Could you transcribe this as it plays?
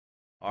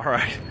All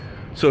right,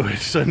 so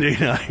it's Sunday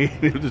night.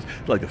 It was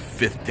like the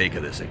fifth take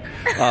of this thing.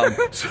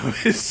 So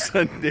it's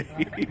Sunday.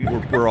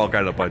 We're all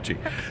kind of punchy.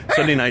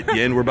 Sunday night,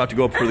 the end. We're about to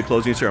go up for the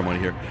closing ceremony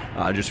here.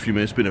 Just a few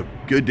minutes. It's been a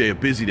good day, a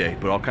busy day,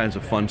 but all kinds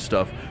of fun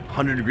stuff.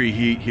 100-degree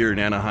heat here in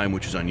Anaheim,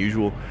 which is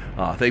unusual.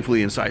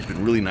 Thankfully, inside's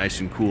been really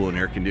nice and cool and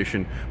air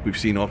conditioned. We've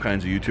seen all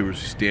kinds of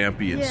YouTubers,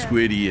 Stampy and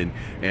Squiddy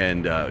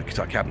and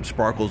saw Captain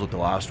Sparkles at the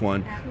last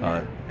one.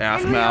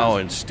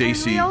 Athmal and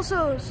Stacy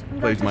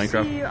plays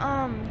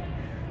Minecraft.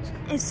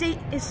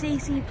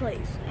 Stacy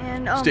plays,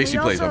 and Stacy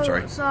we plays. also I'm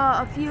sorry.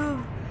 Saw a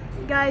few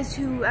guys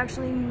who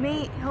actually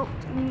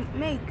helped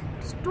make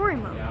story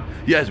mode.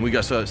 Yes, and we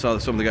saw some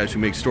of the guys who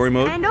make story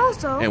mode. And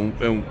also,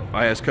 and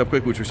I asked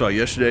Cupquick, which we saw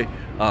yesterday.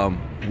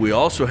 We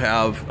also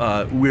have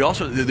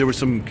there was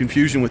some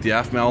confusion with the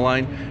Athmal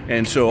line,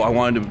 and so I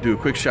wanted to do a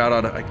quick shout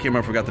out. I can't remember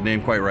if I got the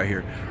name quite right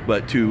here,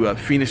 but to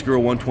Phoenix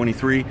Girl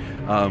 123.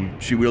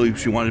 She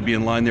wanted to be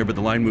in line there, but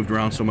the line moved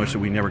around so much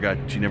that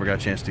she never got a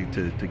chance to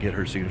get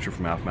her signature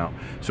from Athmal.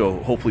 So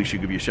hopefully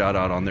she'll give you a shout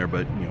out on there.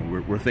 But you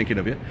know, we're thinking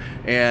of you.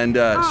 And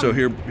so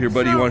here,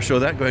 buddy, you want to show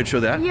that? Go ahead, show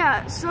that.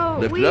 Yeah. So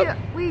Lift it up.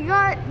 we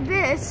got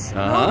this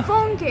little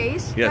phone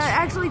case that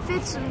actually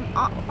fits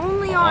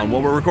only on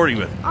what we're recording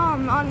with.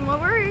 On what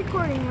we're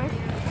recording with.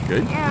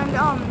 Good.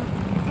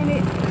 And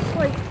it's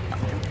like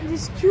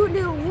this cute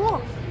little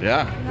wolf.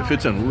 Yeah, it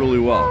fits in really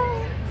well.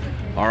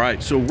 All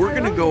right, so we're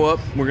going to go up.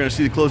 We're going to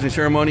see the closing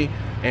ceremony,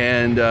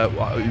 and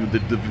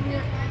the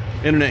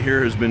internet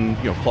here has been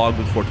clogged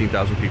with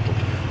 14,000 people.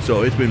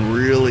 So it's been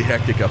really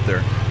hectic up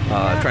there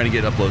trying to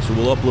get uploads. So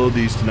we'll upload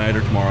these tonight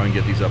or tomorrow and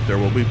get these up there.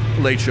 We'll be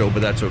late show,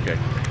 but that's okay.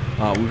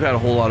 We've had a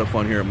whole lot of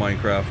fun here at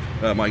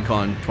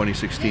Minecon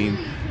 2016.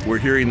 We're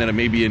hearing that it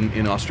may be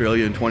in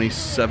Australia in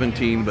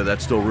 2017, but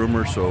that's still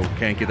rumor, so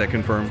can't get that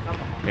confirmed.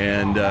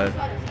 And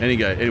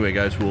anyway,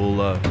 guys,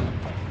 we'll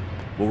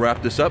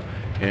wrap this up,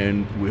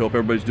 and we hope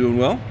everybody's doing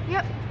well.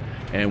 Yep.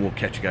 And we'll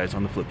catch you guys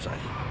on the flip side.